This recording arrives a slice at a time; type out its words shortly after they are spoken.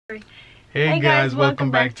Hey guys,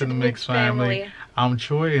 welcome back to the Mix Family. I'm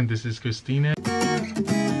Troy and this is Christina.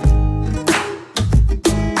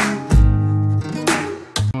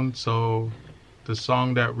 So the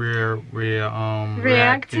song that we're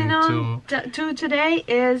reacting to today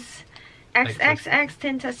is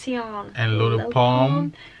XXTENTACION and Little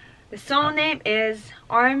Palm. The song name is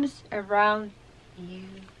Arms Around You.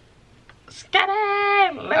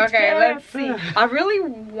 Let's see. I really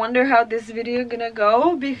wonder how this video gonna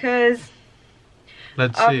go because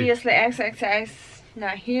obviously XXX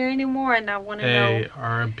not here anymore, and I want to know. Hey,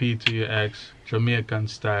 R.I.P. to your ex, Jamaican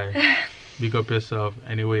style. Big up yourself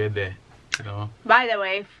anywhere you're there, you know. By the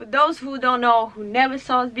way, for those who don't know, who never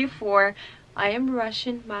saw us before, I am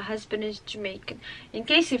Russian. My husband is Jamaican. In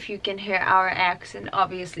case if you can hear our accent,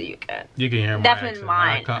 obviously you can. You can hear my definitely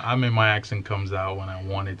accent. Mine. I mean, my accent comes out when I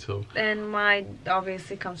want it to. And mine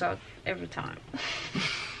obviously comes out every time.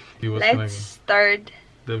 Let's start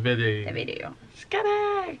the video.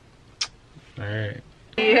 Alright.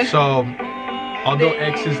 Yeah. So, although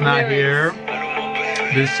X is not here,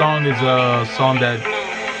 this song is a song that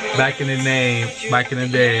back in the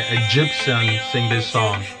day, Egyptian sing this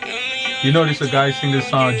song. You know, there's a guy sing this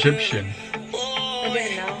song, Egyptian. I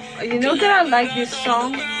didn't know. You know that I like this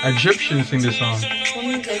song? Egyptian sing this song. What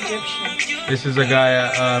means Egyptian? This is a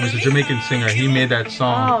guy, he's a Jamaican singer. He made that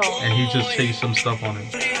song, and he just changed some stuff on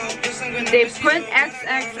it. They put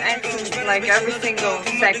XXX in like every single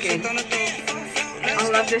second. I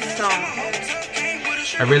love this song.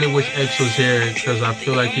 I really wish X was here because I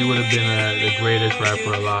feel like he would have been the greatest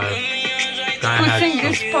rapper alive. Who sang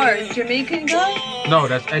this part? Jamaican guy? No,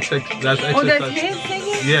 that's XX. That's XX. Oh, that's him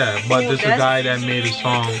singing? Yeah, but there's a guy that made a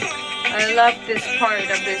song. I love this part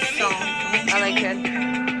of this song. I like it.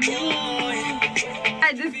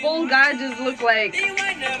 This bald guy just looked like,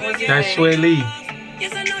 what's his name? That's Swae Lee.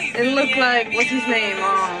 It looked like, what's his name?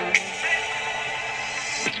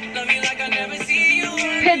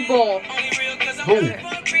 Pitbull. Who?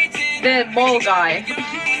 The bald guy.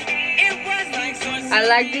 I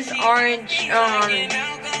like this orange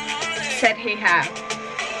set he had.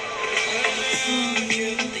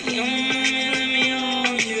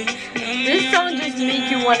 This song just make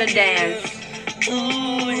you want to dance.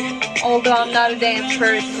 Although I'm not a dance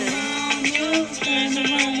person.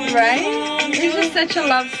 Right? It's just such a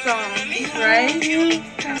love song, right?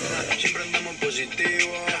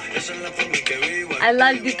 I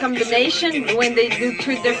like the combination when they do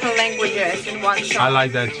two different languages in one song. I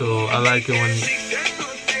like that too. I like it when,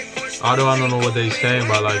 although I don't know what they're saying,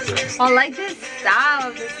 but I like it. I like the style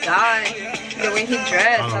of this guy, the way he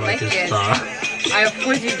dressed. I like it. Style. Of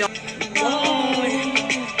course you don't.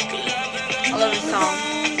 I love this song.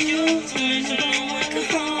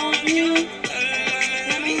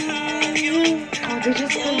 Oh, they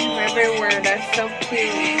just put him everywhere. That's so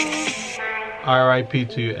cute. R.I.P.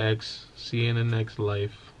 to your ex. See you in the next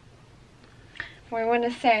life. What do you want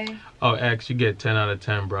to say? Oh, X, you get 10 out of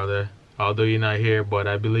 10, brother. Although you're not here, but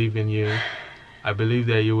I believe in you. I believe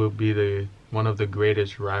that you will be one of the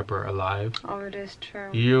greatest rapper alive. Oh, it is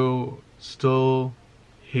true. You still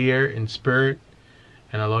here in spirit,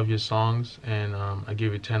 and I love your songs, and I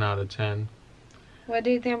give you 10 out of 10. What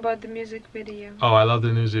do you think about the music video? Oh, I love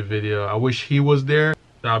the music video. I wish he was there.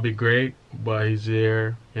 That'd be great, but he's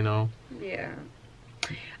there, you know. Yeah.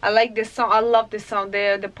 I like this song. I love this song.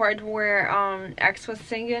 The part where X was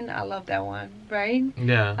singing, I love that one, right?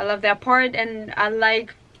 Yeah. I love that part, and I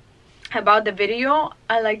like about the video.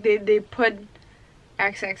 I like they put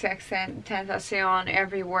XXXTENTACION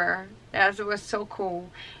everywhere. That was so cool,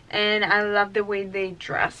 and I love the way they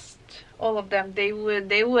dressed. All of them. They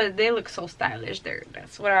look so stylish.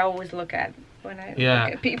 That's what I always look at when I look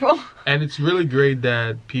at people. And it's really great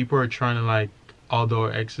that people are trying to, like, although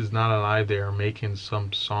X is not alive, they are making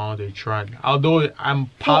some song. They tried. Although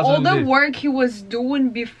I'm positive, for all the work he was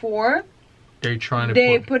doing before, they're trying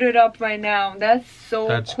to put it up right now. That's so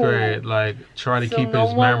that's cool. Great. Like, try to keep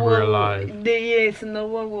his memory alive. Yes, no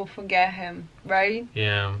one will forget him, right?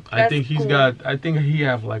 Yeah, I think he's got. I think he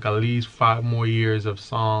have like at least 5 more years of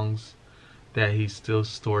songs that he still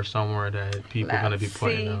stores somewhere that people are gonna be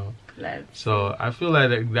putting out. So I feel like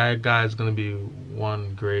that guy is gonna be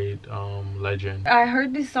one great legend. I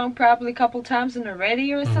heard this song probably a couple times on the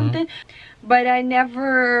radio or something, but I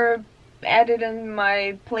never added in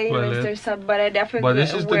my playlist or something. But I definitely. But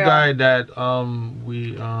this is the guy that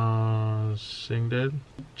we sing it.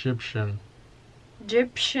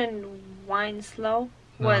 Egyptian wine slow.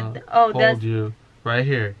 No, what? Oh, that's you right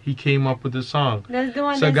here. He came up with the song. That's the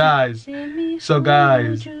one. So guys,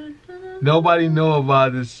 Nobody know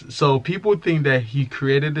about this. So people think that he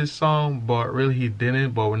created this song, but really he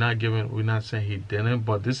didn't. But we're not saying he didn't.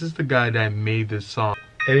 But this is the guy that made this song.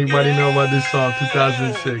 Anybody know about this song?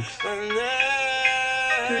 2006.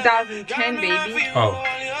 2010, baby. Oh.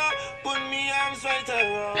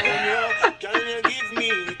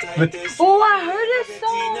 Oh, I heard this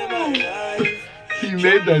song. He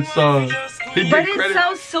made that song. But it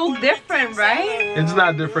sounds so different, right? It's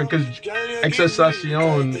not different because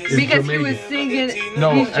XXTENTACIon is because Jamaican. He was singing.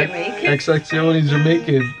 No, he's Jamaican. XXTENTACIon is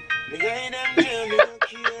Jamaican.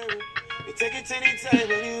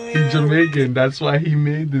 He's Jamaican. That's why he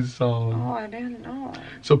made this song. Oh, I didn't know.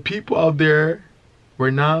 So people out there,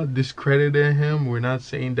 we're not discrediting him. We're not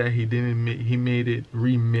saying that he didn't. He made it,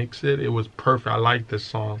 remix it. It was perfect. I like this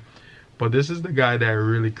song. But this is the guy that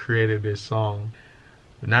really created this song.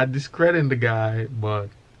 We're not discrediting the guy, but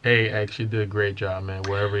hey, actually did a great job, man,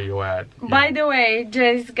 wherever you're at. By the way,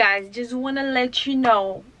 just want to let you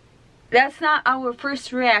know, that's not our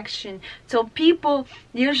first reaction. So people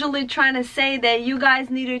usually trying to say that you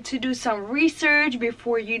guys needed to do some research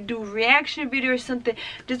before you do reaction video or something.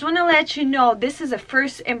 Just want to let you know, this is a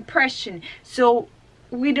first impression. So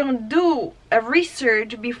we don't do a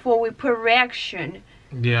research before we put reaction.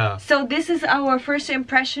 Yeah. So this is our first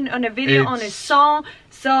impression on a video, on a song.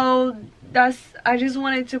 So I just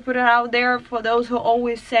wanted to put it out there for those who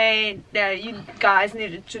always say that you guys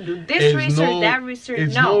needed to do this research, that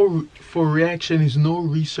research. For reaction, it's no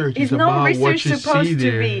research. It's no about research what you supposed see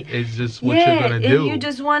there. To be. It's just what you're gonna do. And you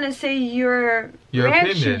just want to say your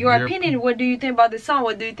reaction, your opinion. What do you think about the song?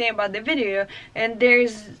 What do you think about the video? And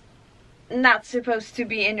there's not supposed to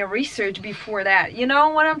be any research before that. You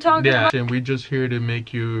know what I'm talking about? And we're just here to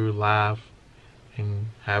make you laugh and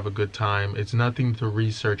have a good time. It's nothing to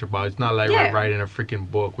research about. It's not like we're writing a freaking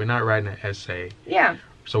book. We're not writing an essay. Yeah.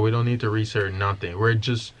 So we don't need to research nothing. We're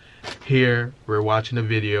just here. We're watching the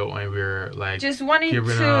video and we're like just wanting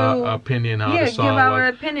giving to our opinion how the song give our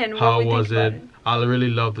opinion. How was it? I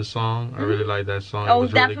really love the song. I really like that song. Oh,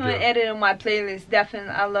 definitely really edit on my playlist.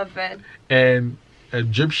 Definitely, I love it. And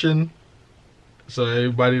Egyptian. So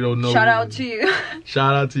everybody don't know. Shout out to you.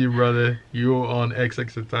 Shout out to you, brother. You're on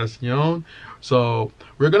XXTENTACIon. So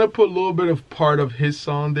we're gonna put a little bit of part of his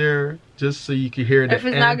song there, just so you can hear the If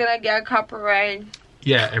it's not gonna get copyright.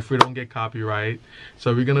 Yeah, if we don't get copyright.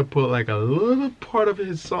 So we're gonna put like a little part of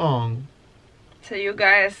his song. So you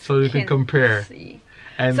guys. So you can compare. See.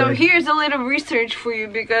 And so here's a little research for you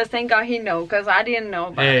because thank God he knows, because I didn't know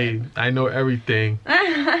about it. I know everything.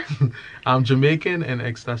 I'm Jamaican and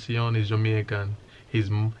XXTENTACIon is Jamaican. He's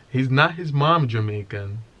not his mom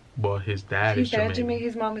Jamaican, but his dad is Jamaican.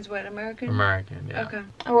 His mom is what, American? American, yeah. Okay.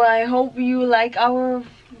 Well, I hope you like our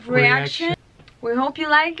reaction. We hope you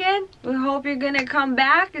like it. We hope you're gonna come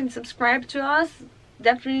back and subscribe to us.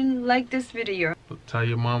 Definitely like this video. Tell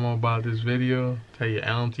your mama about this video. Tell your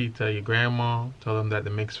auntie, tell your grandma. Tell them that the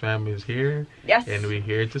Mix family is here. Yes. And we're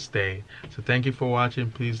here to stay. So thank you for watching.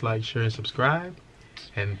 Please like, share, and subscribe.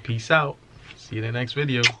 And peace out. See you in the next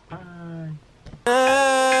video. Bye.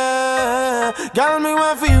 Got me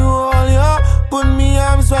one for you all, yo. Put me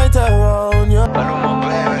arms right around you. Maluma,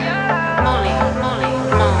 baby.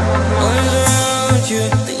 Around you.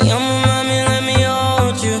 The young mommy, let me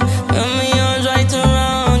hold you. Got me arms right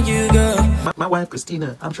around you, girl. My wife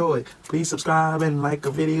Christina, I'm Troy. Please subscribe and like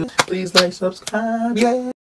a video. Please like, subscribe, yeah.